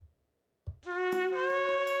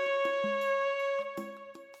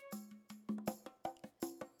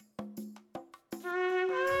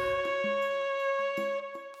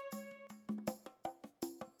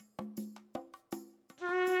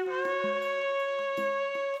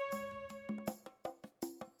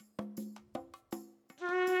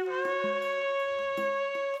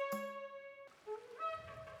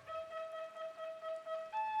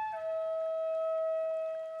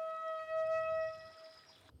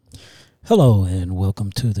Hello, and welcome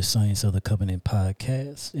to the Science of the Covenant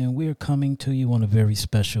podcast. And we're coming to you on a very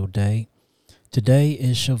special day. Today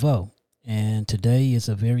is Shavuot, and today is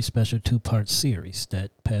a very special two-part series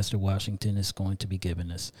that Pastor Washington is going to be giving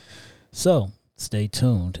us. So stay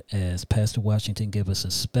tuned as Pastor Washington gives us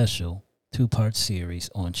a special two-part series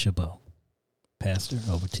on Shavuot. Pastor,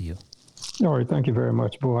 over to you. All right, thank you very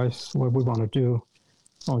much, boys. What we want to do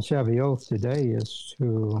on Shavuot today is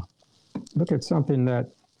to look at something that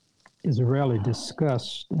is rarely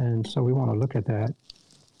discussed, and so we want to look at that.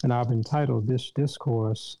 And I've entitled this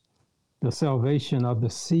discourse, The Salvation of the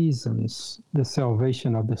Seasons, The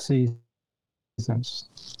Salvation of the Seasons.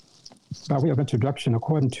 By way of introduction,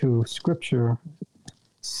 according to Scripture,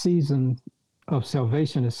 season of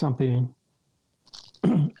salvation is something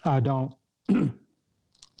I don't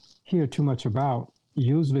hear too much about.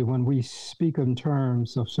 Usually when we speak in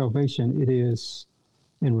terms of salvation, it is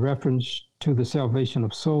in reference to the salvation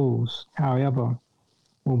of souls. However,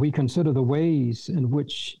 when we consider the ways in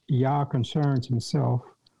which Yah concerns himself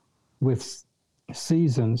with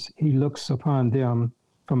seasons, he looks upon them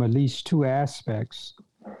from at least two aspects.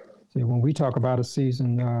 See, when we talk about a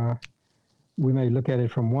season, we may look at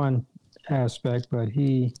it from one aspect, but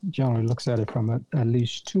he generally looks at it from at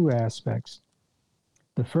least two aspects.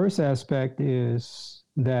 The first aspect is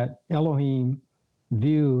that Elohim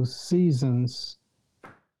views seasons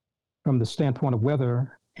from the standpoint of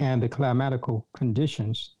weather and the climatical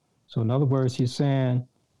conditions. So in other words, he's saying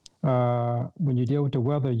when you deal with the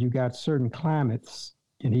weather, you got certain climates,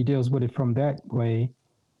 and he deals with it from that way,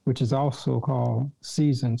 which is also called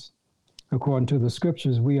seasons. According to the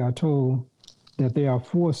scriptures, we are told that there are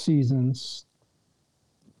four seasons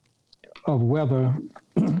of weather,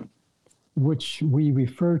 which we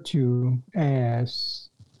refer to as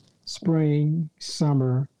spring,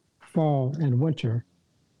 summer, fall, and winter.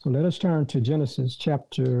 So let us turn to Genesis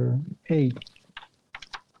chapter 8.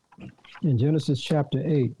 In Genesis chapter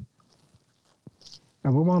 8,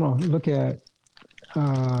 and we want to look at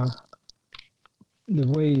the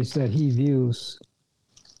ways that he views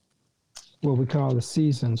what we call the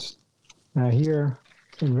seasons. Now here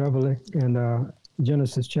in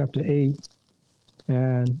Genesis chapter 8,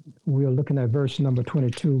 and we're looking at verse number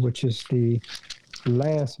 22, which is the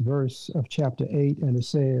last verse of chapter 8, and it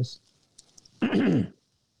says,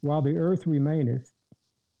 while the earth remaineth,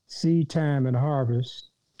 seed time and harvest,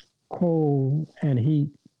 cold and heat,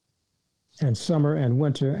 and summer and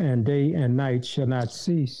winter, and day and night shall not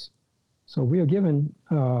cease. So we are given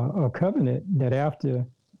a covenant that after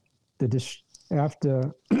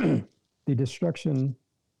the destruction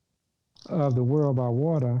of the world by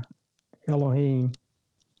water, Elohim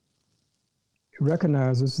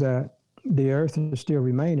recognizes that the earth is still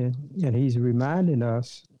remaining, and he's reminding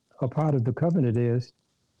us a part of the covenant is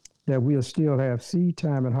that we'll still have seed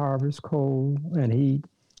time and harvest, cold and heat,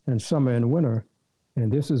 and summer and winter.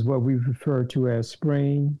 And this is what we refer to as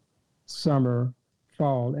spring, summer,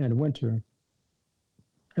 fall, and winter.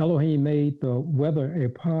 Elohim made the weather a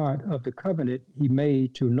part of the covenant he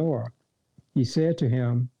made to Noah. He said to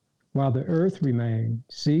him, while the earth remained,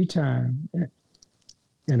 seed time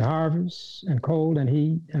and harvest, and cold and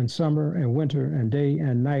heat, and summer and winter, and day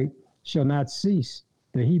and night shall not cease.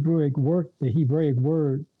 The Hebraic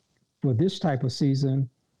word for this type of season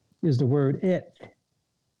is the word et.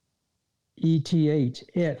 E-T-H,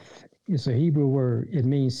 et is a Hebrew word. It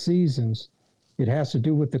means seasons. It has to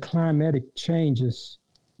do with the climatic changes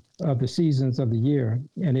of the seasons of the year,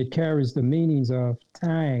 and it carries the meanings of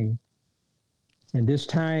time. And this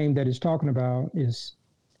time that it's talking about is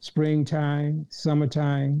springtime,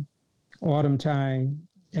 summertime, autumn time,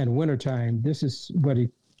 and wintertime. This is what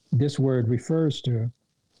this word refers to,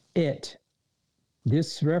 et.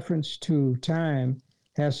 This reference to time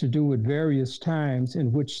has to do with various times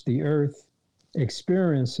in which the earth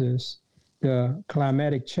experiences the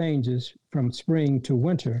climatic changes from spring to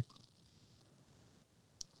winter.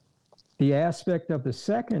 The aspect of the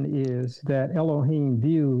second is that Elohim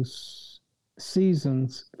views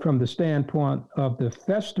seasons from the standpoint of the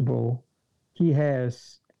festival he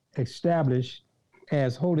has established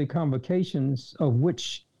as holy convocations of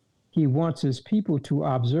which he wants his people to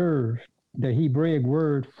observe. The Hebraic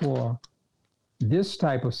word for this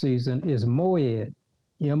type of season is moed,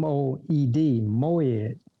 M-O-E-D,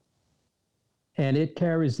 moed. And it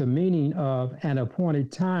carries the meaning of an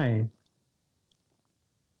appointed time.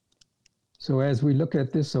 So as we look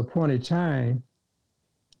at this appointed time,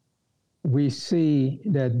 we see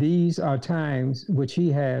that these are times which he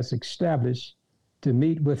has established to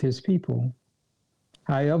meet with his people.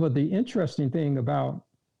 However, the interesting thing about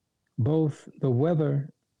both the weather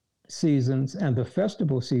seasons and the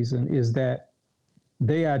festival season is that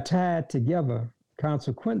they are tied together.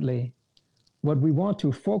 Consequently, what we want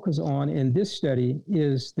to focus on in this study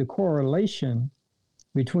is the correlation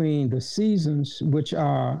between the seasons, which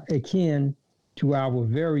are akin to our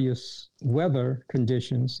various weather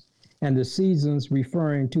conditions, and the seasons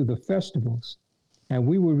referring to the festivals. And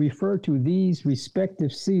we will refer to these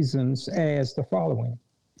respective seasons as the following: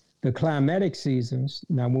 the climatic seasons.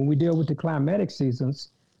 Now, when we deal with the climatic seasons,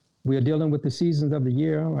 we are dealing with the seasons of the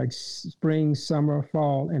year like spring, summer,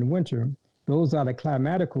 fall, and winter. Those are the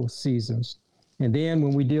climatical seasons. And then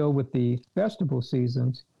when we deal with the festival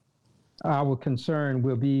seasons, our concern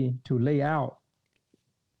will be to lay out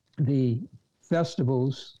the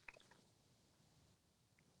festivals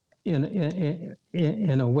in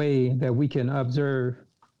a way that we can observe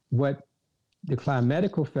what the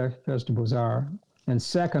climatical festivals are, and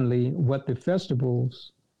secondly, what the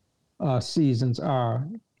festivals seasons are.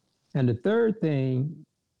 And the third thing,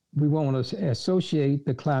 we want to associate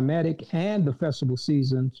the climatic and the festival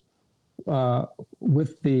seasons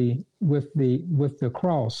with the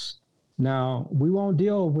cross. Now, we won't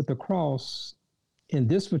deal with the cross in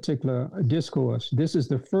this particular discourse. This is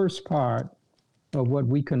the first part of what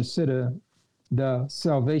we consider the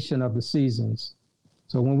salvation of the seasons.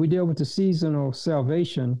 So when we deal with the seasonal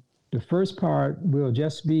salvation, the first part will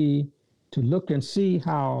just be to look and see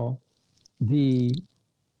how the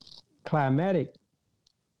climatic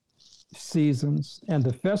seasons and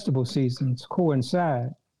the festival seasons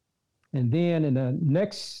coincide. And then in the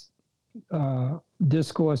next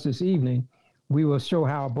discourse this evening, we will show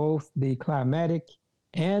how both the climatic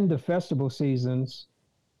and the festival seasons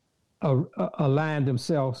align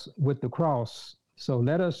themselves with the cross. So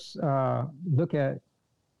let us look at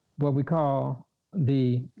what we call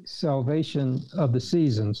the salvation of the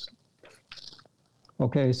seasons.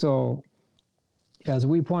 Okay, so as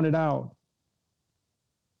we pointed out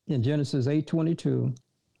in Genesis 8:22,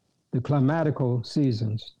 the climatical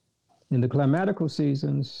seasons. In the climatical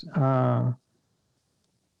seasons,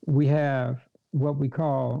 we have what we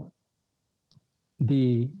call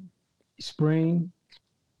the spring,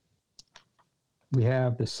 we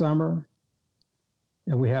have the summer,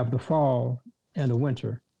 and we have the fall and the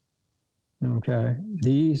winter. Okay,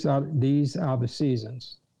 these are the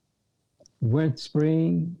seasons: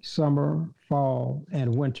 spring, summer, fall,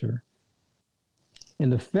 and winter. In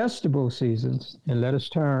the festival seasons, and let us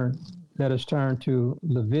turn to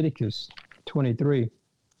Leviticus 23. We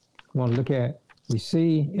want to look at, we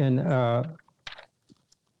see in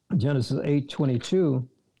Genesis 8:22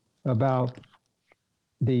 about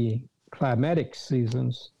the climatic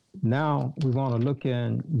seasons. Now we want to look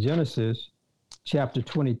in Genesis chapter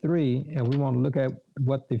 23, and we want to look at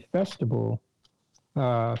what the festival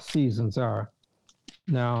seasons are.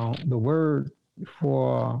 Now, the word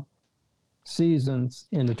for seasons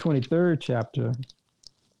in the 23rd chapter,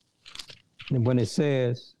 and when it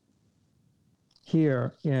says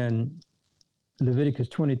here in Leviticus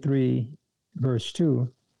 23, verse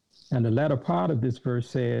 2, and the latter part of this verse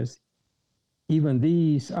says, even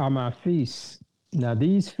these are my feasts. Now,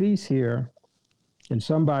 these feasts here, in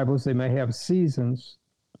some Bibles, they may have seasons.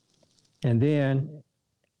 And then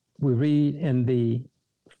we read in the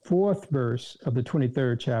 4th verse of the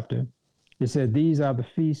 23rd chapter, it said, these are the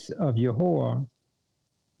feasts of Yahweh,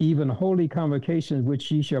 even holy convocations which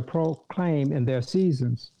ye shall proclaim in their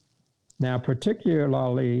seasons. Now,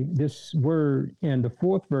 particularly this word in the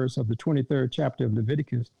 4th verse of the 23rd chapter of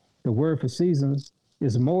Leviticus, the word for seasons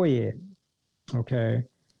is moed. Okay,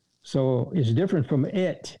 so it's different from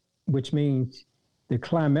et, which means the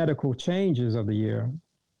climatical changes of the year.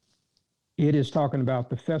 It is talking about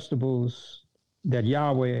the festivals that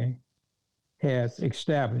Yahweh has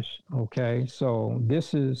established. Okay, so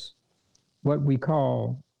this is what we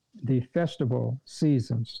call the festival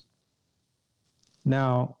seasons.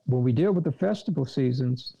 Now, when we deal with the festival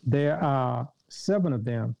seasons, there are 7 of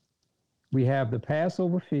them. We have the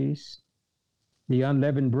Passover feast, the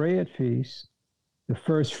unleavened bread feast, the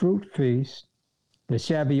first fruit feast, the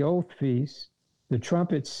Shavuot feast, the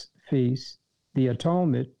trumpets feast, the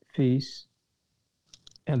atonement feast,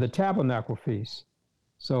 and the tabernacle feast.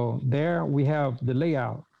 So there we have the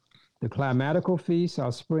layout. The climatical feasts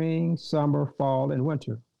are spring, summer, fall, and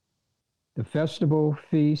winter. The festival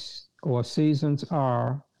feasts or seasons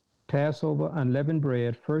are Passover, unleavened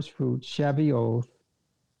bread, first fruit, Shavuot,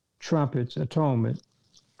 trumpets, atonement,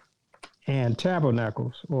 and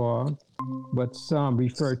tabernacles, or what some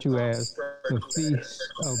refer to as the Feast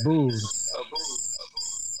of Booths.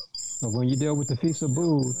 So when you deal with the Feast of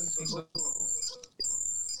Booths,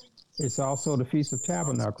 it's also the Feast of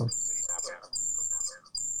Tabernacles.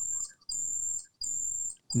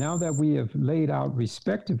 Now that we have laid out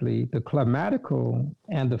respectively the climatical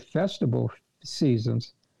and the festival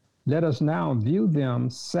seasons, let us now view them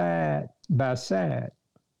side by side.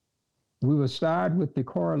 We will start with the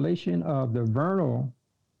correlation of the vernal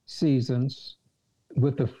seasons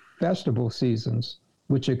with the festival seasons,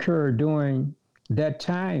 which occur during that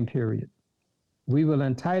time period. We will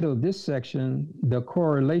entitle this section The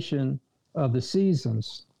Correlation of the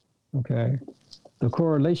Seasons. Okay, the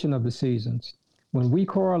correlation of the seasons. When we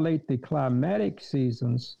correlate the climatic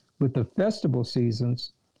seasons with the festival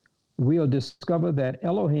seasons, we'll discover that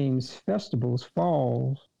Elohim's festivals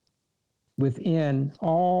fall within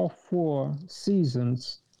all 4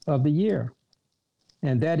 seasons of the year.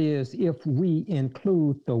 And that is if we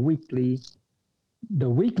include the weekly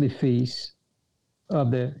feast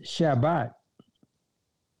of the Shabbat.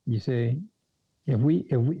 You see, if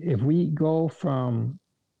we go from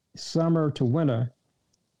summer to winter,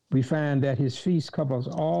 we find that his feast covers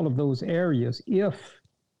all of those areas if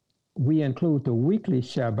we include the weekly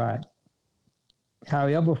Shabbat.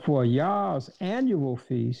 However, for Yah's annual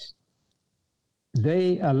feast,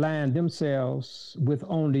 they align themselves with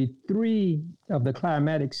only 3 of the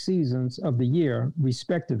climatic seasons of the year,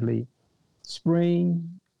 respectively,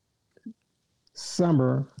 spring,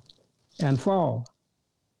 summer, and fall.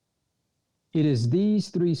 It is these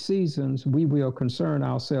 3 seasons we will concern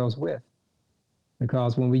ourselves with,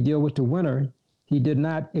 because when we deal with the winter, he did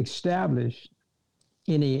not establish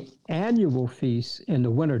any annual feasts in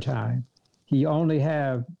the wintertime. He only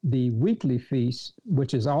have the weekly feast,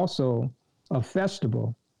 which is also a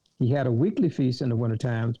festival. He had a weekly feast in the winter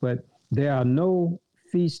times, but there are no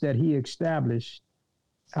feasts that he established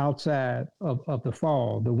outside of the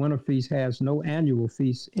fall. The winter feast has no annual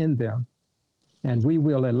feasts in them. And we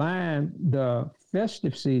will align the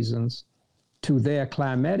festive seasons to their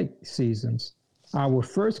climatic seasons. Our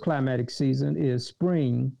first climatic season is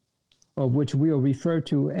spring, of which we'll refer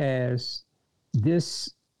to as this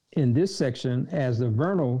in this section as the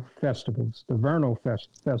vernal festivals, the vernal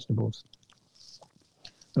festivals.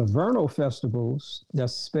 The vernal festivals,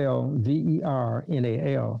 that's spelled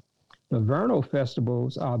V-E-R-N-A-L. The vernal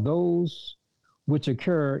festivals are those which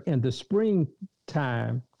occur in the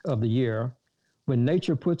springtime of the year when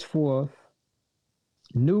nature puts forth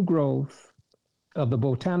new growth of the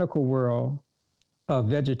botanical world of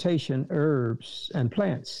vegetation, herbs, and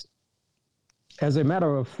plants. As a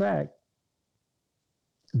matter of fact,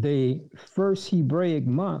 the first Hebraic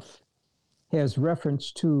month has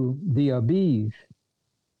reference to the Aviv.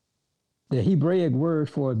 The Hebraic word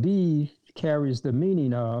for Aviv carries the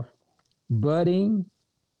meaning of budding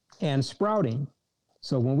and sprouting.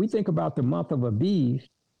 So when we think about the month of Aviv,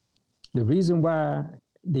 the reason why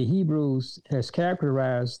the Hebrews has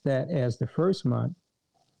characterized that as the first month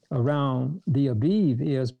around the Aviv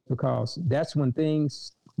is because that's when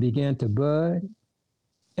things begin to bud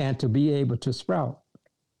and to be able to sprout.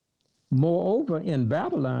 Moreover, in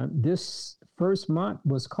Babylon, this first month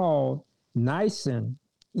was called Nisan,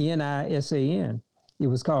 N-I-S-A-N. It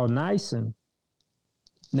was called Nisan.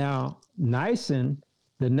 Now, Nisan,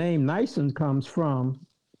 the name Nisan comes from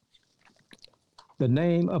the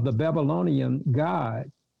name of the Babylonian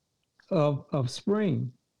god of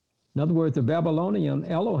spring. In other words, the Babylonian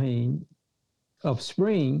Elohim of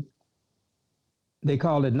spring, they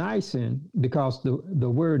call it Nisan because the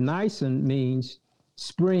word Nisan means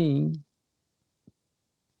spring.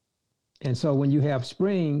 And so when you have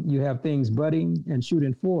spring, you have things budding and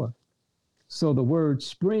shooting forth. So the word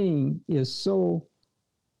spring is so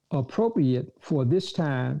appropriate for this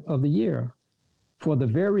time of the year. For the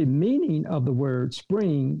very meaning of the word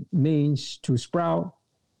spring means to sprout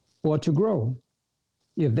or to grow.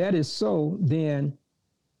 If that is so, then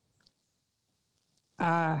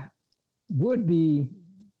I would be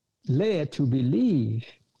led to believe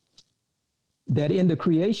that in the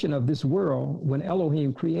creation of this world, when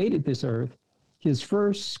Elohim created this earth, his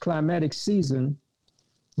first climatic season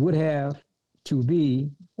would have to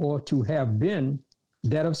be or to have been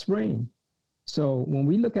that of spring. So when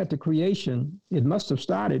we look at the creation, it must have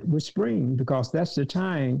started with spring because that's the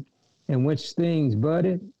time in which things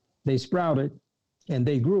budded, they sprouted, and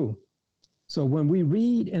they grew. So when we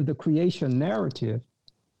read in the creation narrative,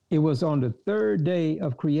 it was on the 3rd day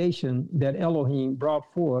of creation that Elohim brought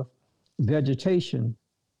forth vegetation,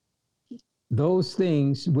 those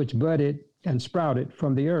things which budded and sprouted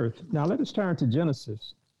from the earth. Now let us turn to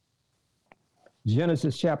Genesis.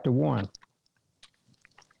 Genesis chapter 1.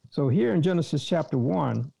 So here in Genesis chapter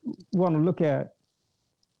 1, we want to look at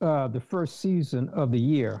the first season of the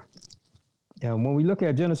year. And when we look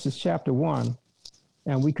at Genesis chapter 1,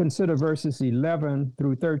 and we consider verses 11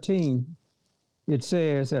 through 13, it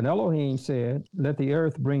says, and Elohim said, let the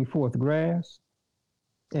earth bring forth grass,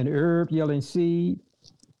 and herb yielding seed,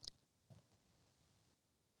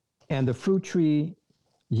 and the fruit tree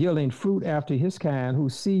yielding fruit after his kind,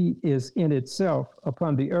 whose seed is in itself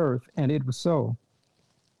upon the earth, and it was so.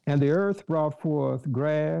 And the earth brought forth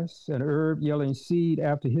grass, and herb yielding seed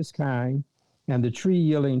after his kind, and the tree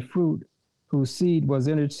yielding fruit, whose seed was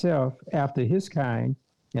in itself after his kind.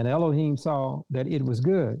 And Elohim saw that it was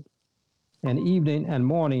good. And evening and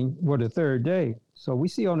morning were the third day. So we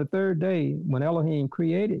see on the third day, when Elohim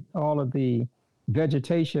created all of the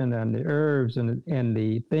vegetation and the herbs and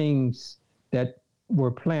the things that were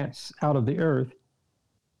plants out of the earth,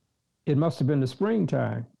 it must have been the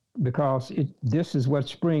springtime, because this is what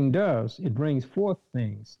spring does. It brings forth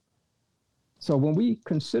things. So when we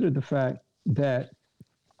consider the fact that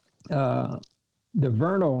the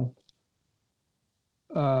vernal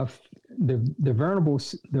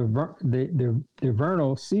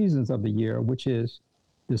vernal seasons of the year, which is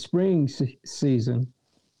the spring season,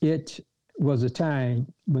 it was a time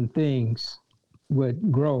when things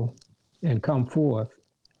would grow and come forth.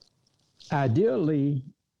 Ideally,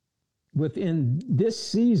 within this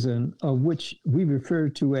season, of which we refer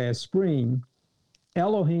to as spring,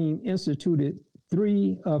 Elohim instituted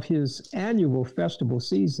 3 of his annual festival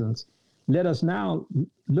seasons. Let us now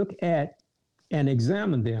look at and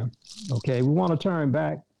examine them. Okay, we want to turn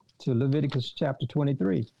back to Leviticus chapter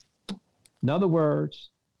 23. In other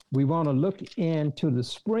words, we want to look into the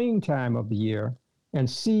springtime of the year and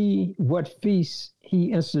see what feasts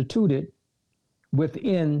he instituted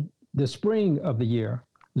within the spring of the year.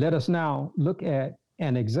 Let us now look at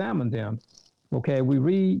and examine them. Okay, we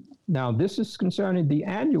read, now this is concerning the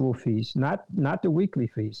annual feast, not the weekly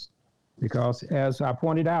feast, because as I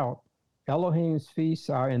pointed out, Elohim's feasts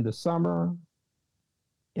are in the summer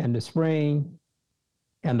and the spring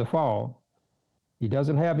and the fall. He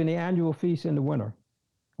doesn't have any annual feasts in the winter.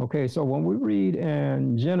 Okay, so when we read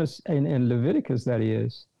in Genesis, in Leviticus, that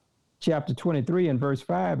is, chapter 23 and verse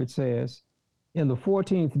 5, it says, in the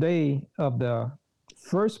 14th day of the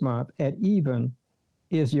first month at even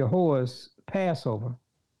is Yahweh's Passover.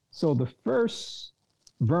 So the first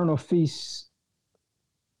vernal feast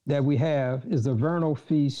that we have is the vernal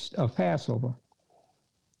feast of Passover.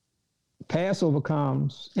 Passover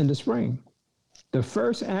comes in the spring. The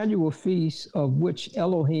first annual feast of which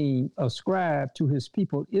Elohim ascribed to his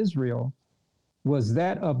people Israel was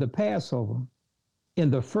that of the Passover. In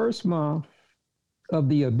the first month of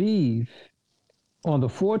the Aviv, on the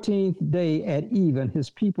 14th day at even, his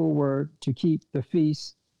people were to keep the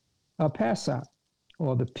feast of Pesach,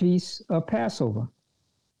 or the feast of Passover.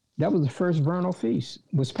 That was the first vernal feast,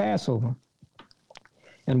 was Passover.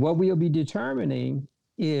 And what we'll be determining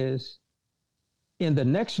is, in the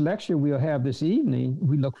next lecture we'll have this evening,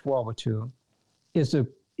 we look forward to, is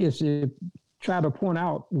to try to point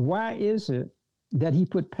out why is it that he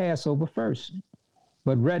put Passover first.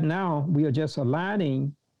 But right now we are just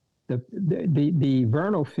aligning the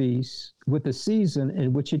vernal feast with the season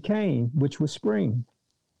in which it came, which was spring.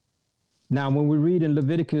 Now, when we read in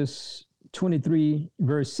Leviticus 23,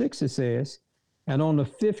 verse 6, it says, and on the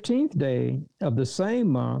 15th day of the same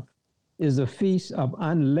month is the feast of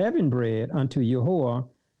unleavened bread unto Yahweh.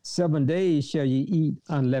 7 days shall ye eat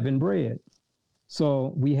unleavened bread.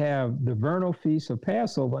 So we have the vernal feast of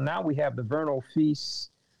Passover. Now we have the vernal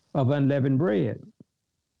feast of unleavened bread.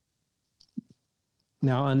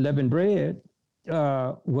 Now, unleavened bread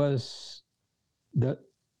was the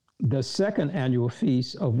second annual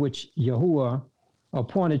feast of which Yahuwah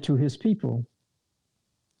appointed to his people,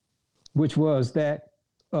 which was that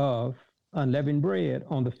of unleavened bread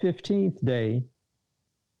on the 15th day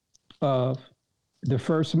of the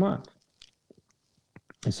first month.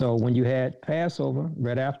 And so when you had Passover,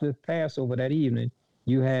 right after Passover that evening,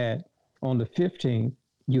 you had on the 15th,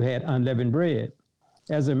 you had unleavened bread.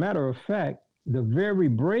 As a matter of fact, the very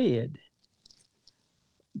bread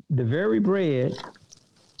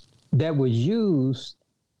that was used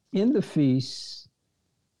in the feast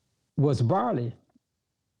was barley.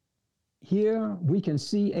 Here we can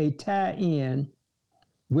see a tie-in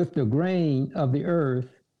with the grain of the earth,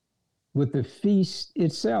 with the feast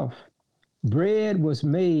itself. Bread was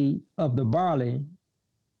made of the barley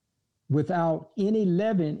without any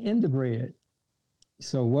leaven in the bread.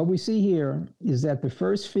 So what we see here is that the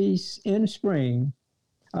first feast in spring,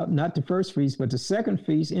 not the first feast, but the second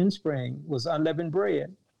feast in spring was unleavened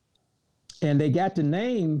bread. And they got the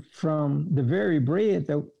name from the very bread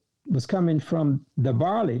that was coming from the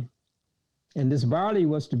barley. And this barley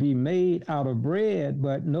was to be made out of bread,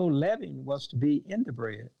 but no leaven was to be in the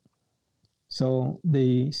bread. So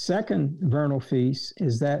the second vernal feast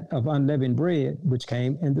is that of unleavened bread, which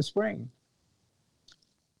came in the spring.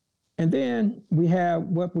 And then we have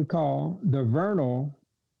what we call the vernal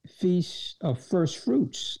feast of first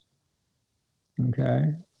fruits.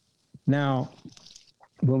 Okay. Now,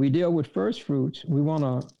 when we deal with first fruits, we want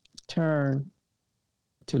to turn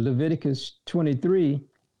to Leviticus 23,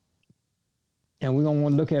 and we're going to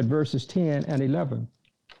want to look at verses 10 and 11.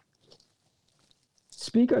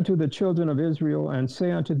 Speak unto the children of Israel, and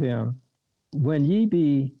say unto them, when ye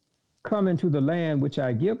be come into the land which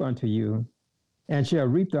I give unto you, and shall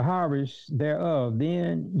reap the harvest thereof,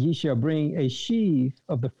 then ye shall bring a sheaf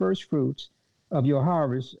of the first fruits of your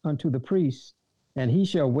harvest unto the priest, and he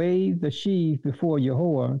shall wave the sheaf before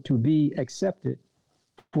Yahweh to be accepted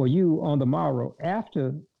for you on the morrow.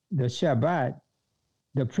 After the Shabbat,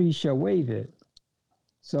 the priest shall wave it.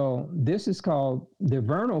 So this is called the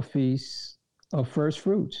vernal feast of first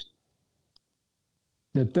fruits.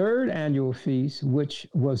 The third annual feast, which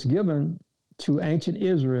was given to ancient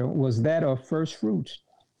Israel, was that of first fruits.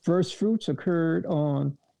 First fruits occurred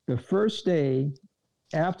on the first day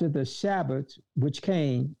after the Shabbat, which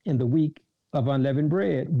came in the week of unleavened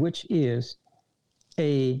bread, which is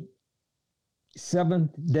a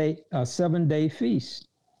 7-day feast.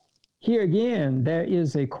 Here again, there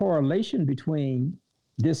is a correlation between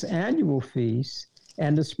this annual feast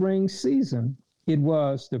and the spring season. It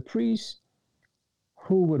was the priest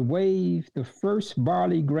who would wave the first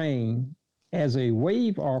barley grain as a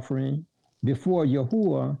wave offering before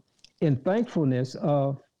Yahuwah in thankfulness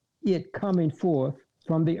of it coming forth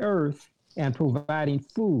from the earth and providing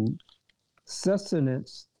food,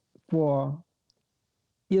 sustenance for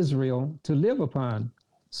Israel to live upon.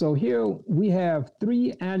 So here we have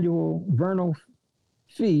 3 annual vernal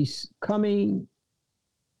feasts coming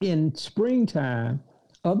in springtime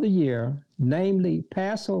of the year, namely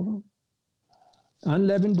Passover,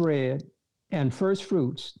 unleavened bread, and first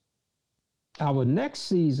fruits. Our next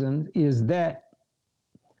season is that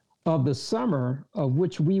of the summer, of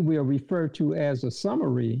which we will refer to as the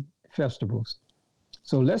summery festivals.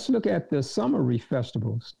 So let's look at the summery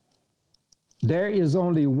festivals. There is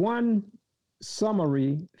only one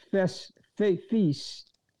summery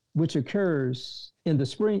feast which occurs in the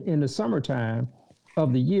spring, in the summertime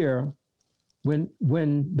of the year,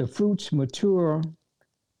 when the fruits mature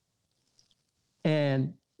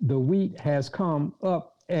and the wheat has come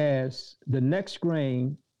up as the next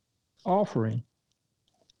grain offering.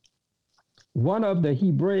 One of the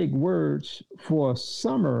Hebraic words for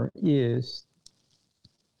summer is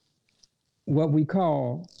what we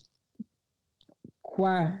call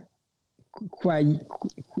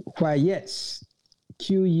quayetz,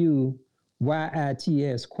 Q-U-Y-I-T-S,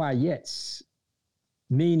 quayetz,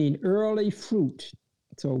 meaning early fruit.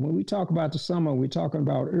 So when we talk about the summer, we're talking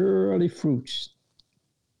about early fruits.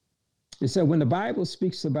 It said when the Bible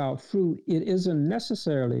speaks about fruit, it isn't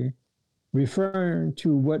necessarily referring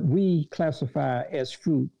to what we classify as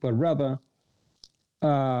fruit, but rather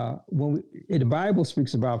the Bible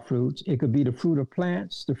speaks about fruits, it could be the fruit of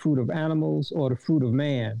plants, the fruit of animals, or the fruit of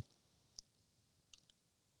man.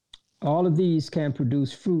 All of these can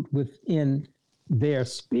produce fruit within their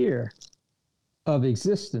sphere of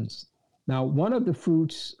existence. Now, one of the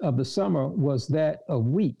fruits of the summer was that of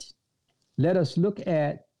wheat. Let us look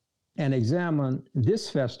at and examine this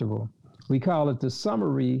festival. We call it the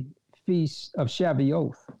summery feast of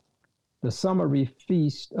Shavuot. The summery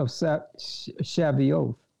feast of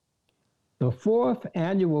Shavuot. The fourth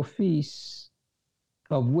annual feast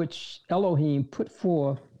of which Elohim put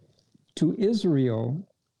forth to Israel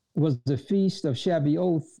was the feast of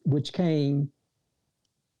Shavuot, which came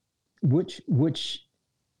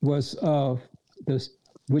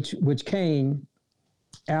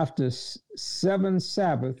after 7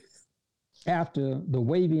 Sabbaths after the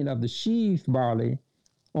waving of the sheaf barley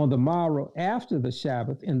on the morrow after the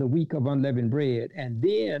Sabbath in the week of unleavened bread. And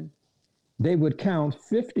then they would count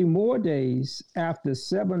 50 more days after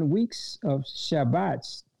 7 weeks of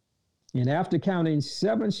Shabbats. And after counting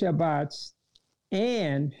 7 Shabbats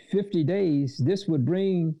and 50 days, this would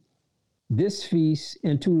bring this feast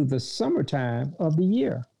into the summertime of the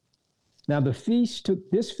year. Now this feast took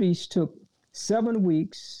 7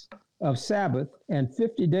 weeks of Sabbath and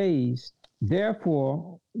 50 days.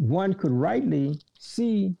 Therefore, one could rightly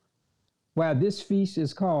see why this feast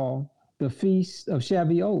is called the Feast of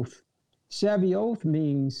Shavuot. Shavuot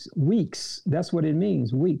means weeks. That's what it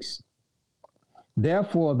means, weeks.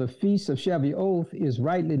 Therefore, the Feast of Shavuot is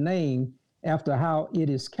rightly named after how it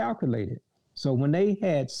is calculated. So when they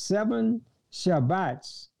had 7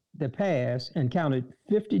 Shabbats that passed and counted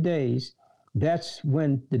 50 days, that's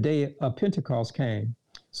when the day of Pentecost came.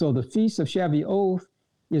 So the Feast of Shavuot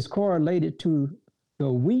is correlated to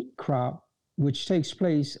the wheat crop, which takes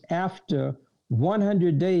place after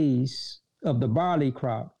 100 days of the barley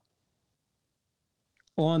crop.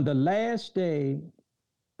 On the last day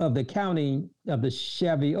of the counting of the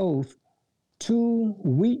Shavuot, 2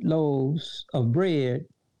 wheat loaves of bread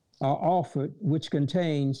are offered, which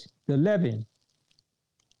contains the leaven.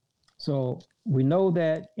 So we know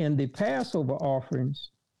that in the Passover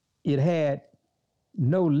offerings, it had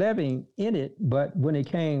no leaven in it, but when it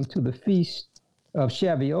came to the Feast of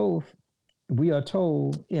Shavuot, we are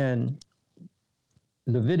told in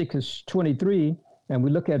Leviticus 23, and we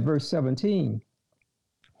look at verse 17,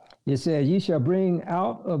 it says, "Ye shall bring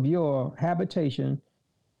out of your habitation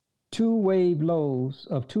 2 wave loaves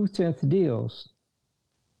of 2/10 deals.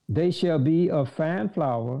 They shall be of fine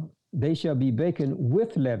flour. They shall be baken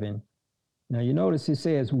with leaven." Now you notice it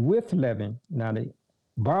says with leaven. Now the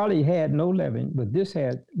barley had no leaven, but this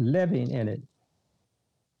had leaven in it.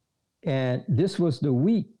 And this was the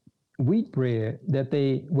wheat bread that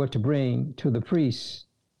they were to bring to the priests.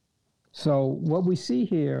 So what we see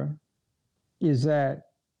here is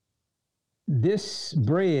that this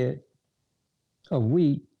bread of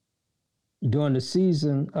wheat during the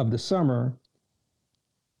season of the summer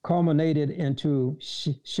culminated into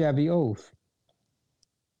Shavuot.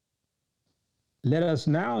 Let us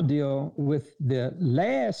now deal with the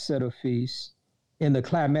last set of feasts in the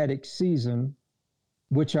climatic season,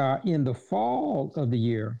 which are in the fall of the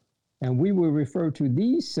year. And we will refer to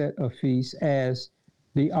these set of feasts as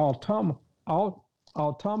the autumnal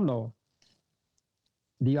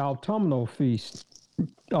feast.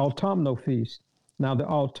 Autumnal feast. Now the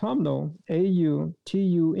autumnal,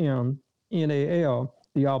 AUTUMNAL,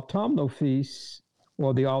 the autumnal feasts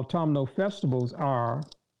or the autumnal festivals are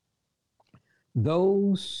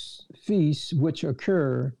those feasts which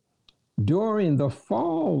occur during the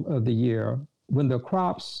fall of the year when the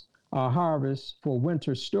crops are harvested for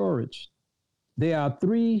winter storage. There are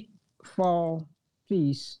 3 fall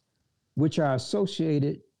feasts which are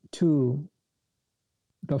associated to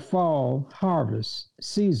the fall harvest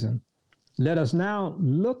season. Let us now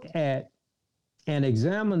look at and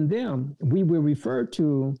examine them. We will refer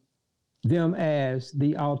to them as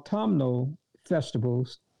the autumnal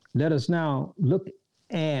festivals. Let us now look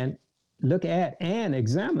at and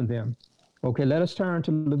examine them. Okay, let us turn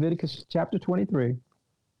to Leviticus chapter 23.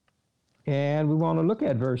 And we want to look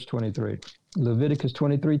at verse 23. Leviticus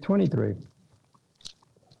 23:23.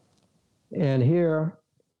 And here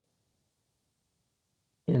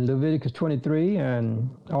in Leviticus 23 and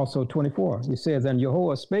also 24, it says, "And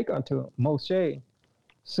Jehovah spake unto Moshe,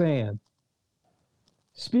 saying,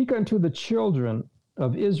 Speak unto the children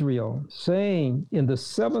of Israel, saying, In the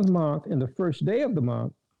 7th month, in the first day of the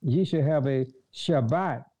month, ye shall have a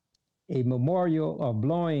Shabbat, a memorial of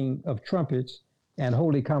blowing of trumpets and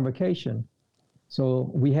holy convocation."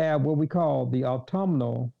 So we have what we call the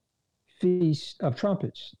autumnal feast of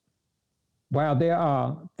trumpets. While there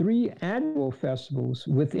are 3 annual festivals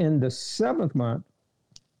within the 7th month,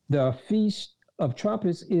 the Feast of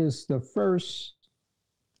Trumpets is the first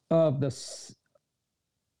of the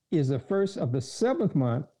 7th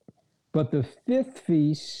month, but the 5th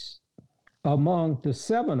feast among the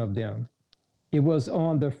 7 of them. It was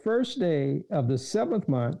on the first day of the 7th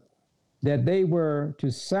month that they were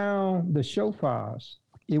to sound the shofars.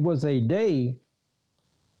 It was a day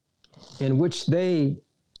in which they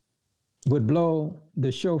would blow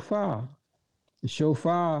the shofar. The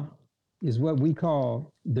shofar is what we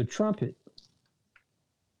call the trumpet.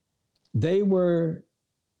 They were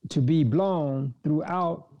to be blown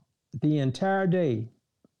throughout the entire day.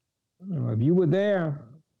 If you were there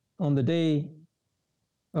on the day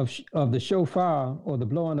of the shofar or the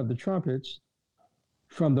blowing of the trumpets,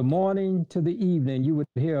 from the morning to the evening, you would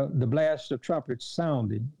hear the blast of trumpets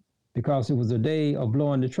sounding because it was a day of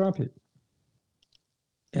blowing the trumpet.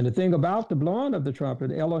 And the thing about the blowing of the trumpet,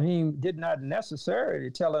 Elohim did not necessarily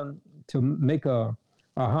tell them to make a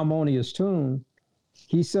harmonious tune.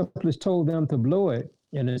 He simply told them to blow it.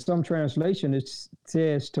 And in some translation, it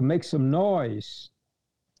says to make some noise.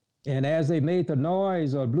 And as they made the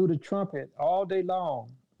noise or blew the trumpet all day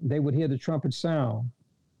long, they would hear the trumpet sound.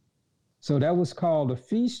 So that was called the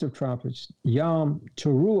Feast of Trumpets. Yom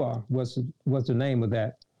Teruah was the name of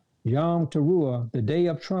that. Yom Teruah, the Day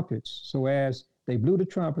of Trumpets. So as they blew the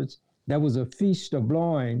trumpets, that was a feast of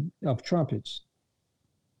blowing of trumpets.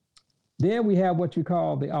 Then we have what you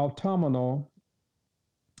call the autumnal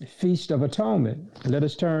Feast of Atonement. Let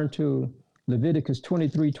us turn to Leviticus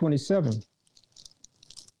 23:27.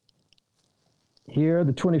 Here,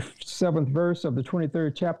 the 27th verse of the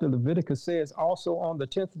 23rd chapter of Leviticus says, "Also on the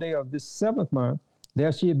 10th day of this 7th month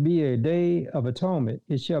There shall be a day of atonement.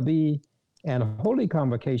 It shall be an holy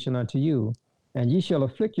convocation unto you, and ye shall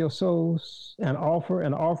afflict your souls and offer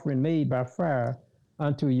an offering made by fire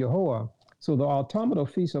unto Jehovah. So the autumnal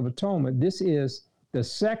feast of atonement, this is the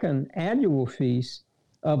second annual feast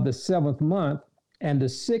of the seventh month and the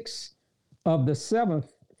sixth of the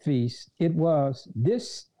seventh feast. It was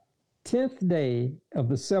this 10th day of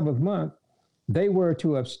the seventh month. They were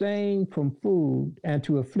to abstain from food and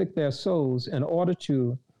to afflict their souls in order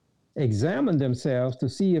to examine themselves to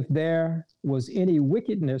see if there was any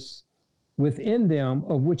wickedness within them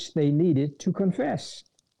of which they needed to confess.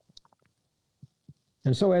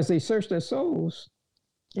 And so as they searched their souls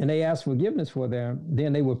and they asked forgiveness for them,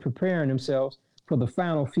 then they were preparing themselves for the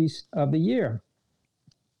final feast of the year.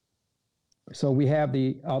 So we have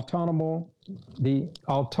the autumnal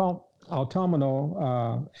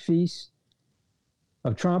feast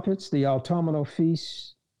of trumpets, the autumnal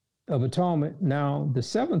feast of atonement. Now, the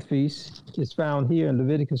seventh feast is found here in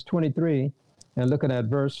Leviticus 23, and looking at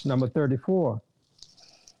verse number 34.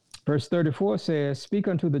 Verse 34 says, "Speak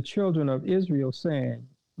unto the children of Israel, saying,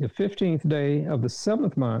 the 15th day of the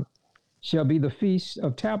seventh month shall be the feast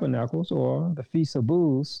of tabernacles, or the feast of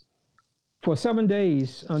booths, for 7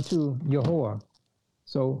 days unto Jehovah."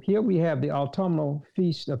 So here we have the autumnal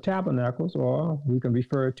feast of tabernacles, or we can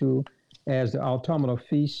refer to as the autumnal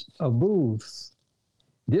feast of booths.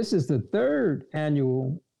 This is the third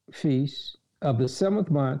annual feast of the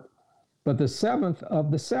seventh month, but the seventh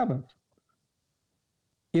of the seventh.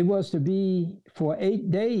 It was to be for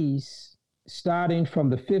 8 days, starting from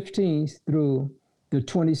the 15th through the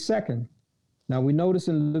 22nd. Now we notice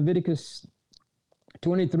in Leviticus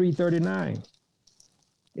 23:39,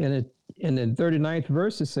 in the 39th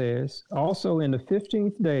verse it says, "Also in the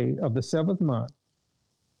 15th day of the seventh month,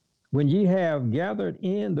 when ye have gathered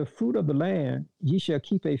in the fruit of the land, ye shall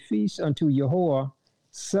keep a feast unto Jehovah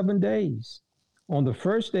 7 days. On the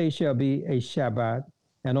first day shall be a Shabbat,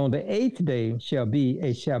 and on the 8th day shall be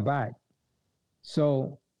a Shabbat."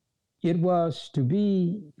 So it was to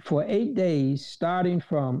be for 8 days, starting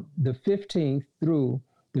from the 15th through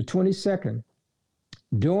the 22nd.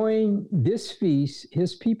 During this feast,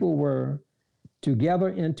 his people were to gather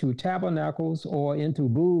into tabernacles or into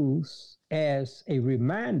booths as a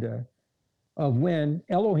reminder of when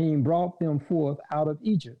Elohim brought them forth out of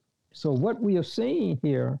Egypt. So what we are seeing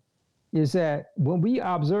here is that when we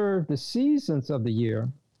observe the seasons of the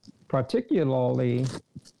year, particularly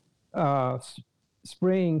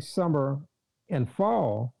spring, summer, and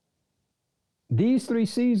fall, these 3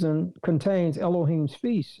 seasons contains Elohim's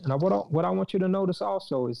feast. And what I want you to notice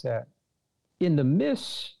also is that in the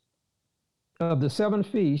midst of the 7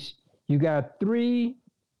 feasts, you got 3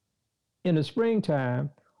 in the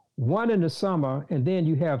springtime, 1 in the summer, and then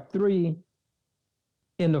you have 3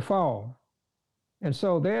 in the fall. And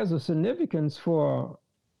so there's a significance for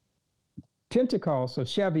Pentecost or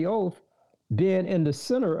Shavuot being in the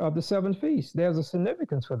center of the 7 feasts. There's a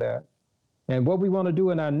significance for that. And what we want to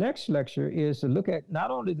do in our next lecture is to look at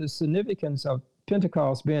not only the significance of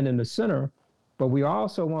Pentecost being in the center, but we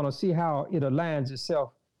also want to see how it aligns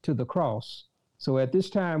itself to the cross. So at this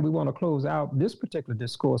time, we want to close out this particular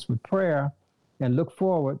discourse with prayer and look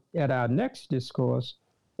forward at our next discourse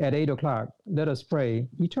at 8 o'clock. Let us pray.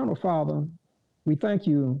 Eternal Father, we thank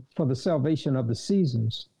you for the salvation of the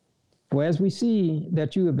seasons. For as we see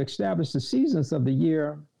that you have established the seasons of the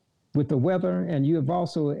year with the weather, and you have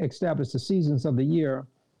also established the seasons of the year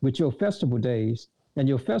with your festival days, and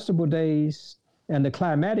your festival days and the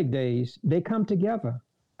climatic days, they come together.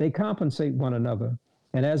 They compensate one another.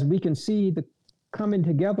 And as we can see the coming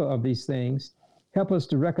together of these things, help us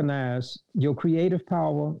to recognize your creative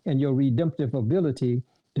power and your redemptive ability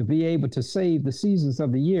to be able to save the seasons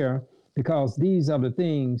of the year, because these are the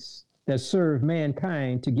things that serve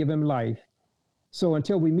mankind to give him life. So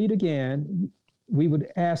until we meet again, we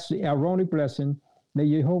would ask the Aaronic blessing. May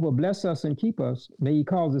Jehovah bless us and keep us. May he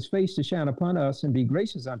cause his face to shine upon us and be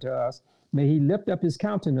gracious unto us. May he lift up his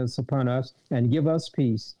countenance upon us and give us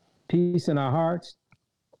peace. Peace in our hearts,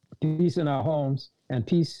 peace in our homes, and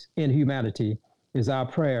peace in humanity is our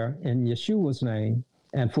prayer in Yeshua's name.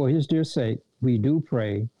 And for his dear sake, we do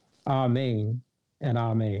pray. Amen and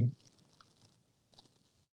amen.